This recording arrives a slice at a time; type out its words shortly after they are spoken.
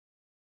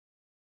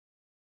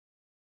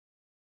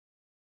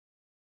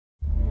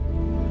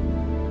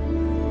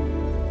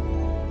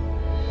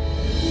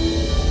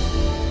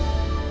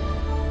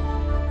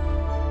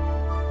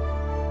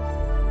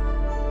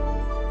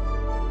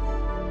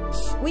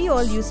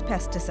all use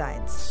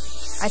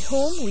pesticides. At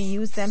home, we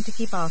use them to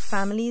keep our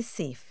families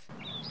safe,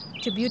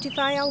 to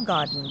beautify our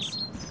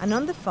gardens, and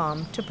on the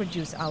farm to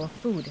produce our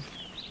food.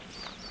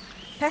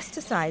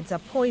 Pesticides are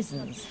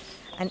poisons,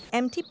 and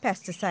empty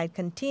pesticide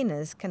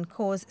containers can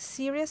cause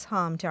serious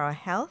harm to our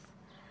health,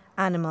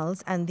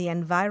 animals, and the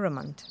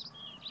environment.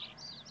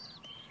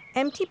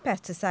 Empty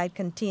pesticide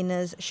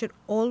containers should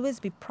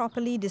always be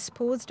properly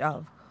disposed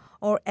of,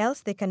 or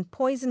else they can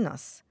poison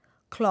us,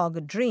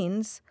 clog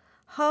drains,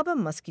 harbor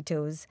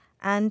mosquitoes,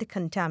 and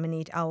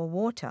contaminate our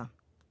water.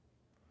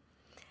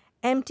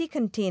 Empty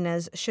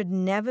containers should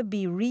never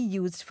be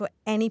reused for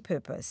any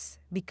purpose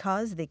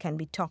because they can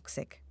be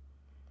toxic.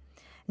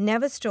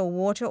 Never store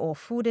water or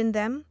food in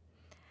them.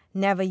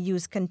 Never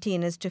use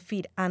containers to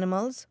feed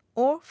animals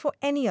or for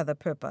any other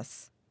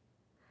purpose.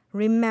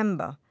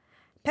 Remember,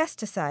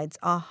 pesticides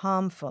are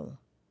harmful.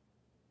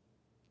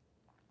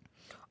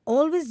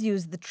 Always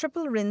use the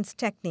triple rinse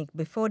technique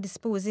before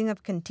disposing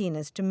of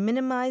containers to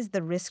minimize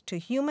the risk to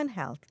human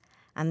health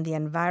and the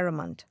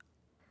environment.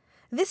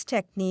 This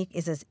technique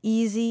is as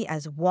easy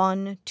as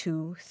 1,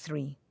 2,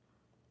 3.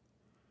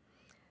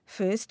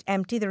 First,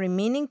 empty the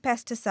remaining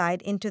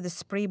pesticide into the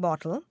spray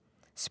bottle,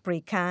 spray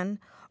can,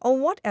 or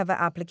whatever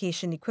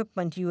application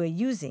equipment you are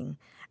using,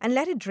 and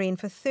let it drain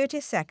for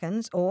 30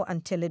 seconds or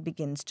until it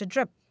begins to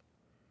drip.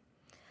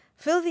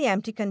 Fill the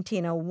empty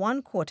container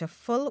 1/4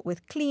 full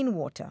with clean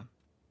water.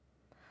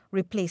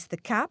 Replace the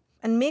cap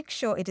and make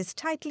sure it is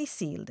tightly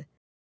sealed.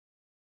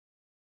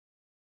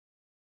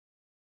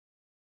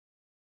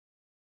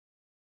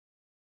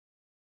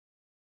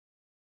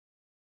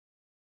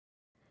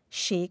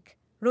 Shake,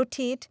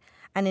 rotate,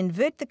 and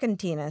invert the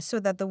container so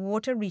that the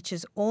water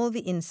reaches all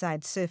the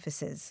inside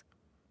surfaces.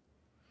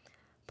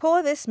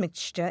 Pour this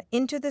mixture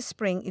into the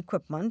spraying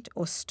equipment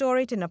or store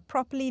it in a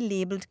properly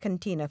labeled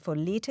container for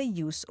later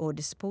use or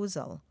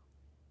disposal.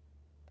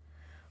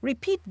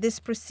 Repeat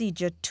this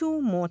procedure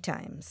 2 more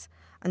times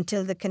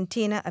until the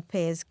container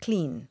appears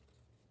clean.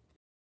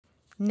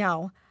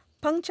 Now,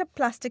 puncture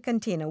plastic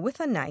container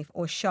with a knife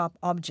or sharp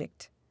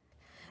object.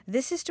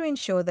 This is to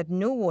ensure that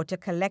no water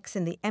collects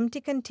in the empty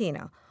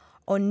container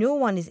or no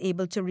one is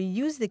able to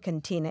reuse the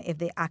container if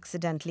they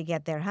accidentally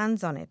get their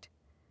hands on it.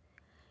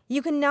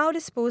 You can now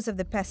dispose of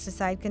the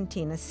pesticide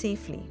container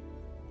safely.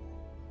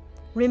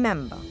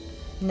 Remember,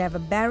 never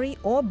bury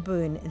or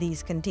burn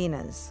these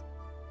containers.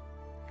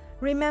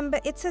 Remember,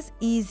 it's as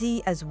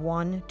easy as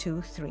 1,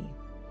 2, 3.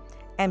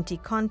 Empty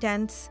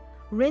contents,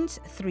 rinse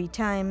 3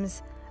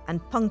 times,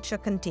 and puncture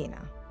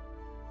container.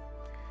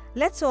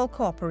 Let's all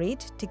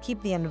cooperate to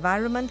keep the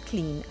environment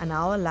clean and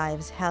our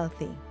lives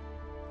healthy.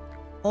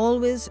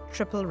 Always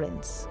triple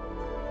rinse.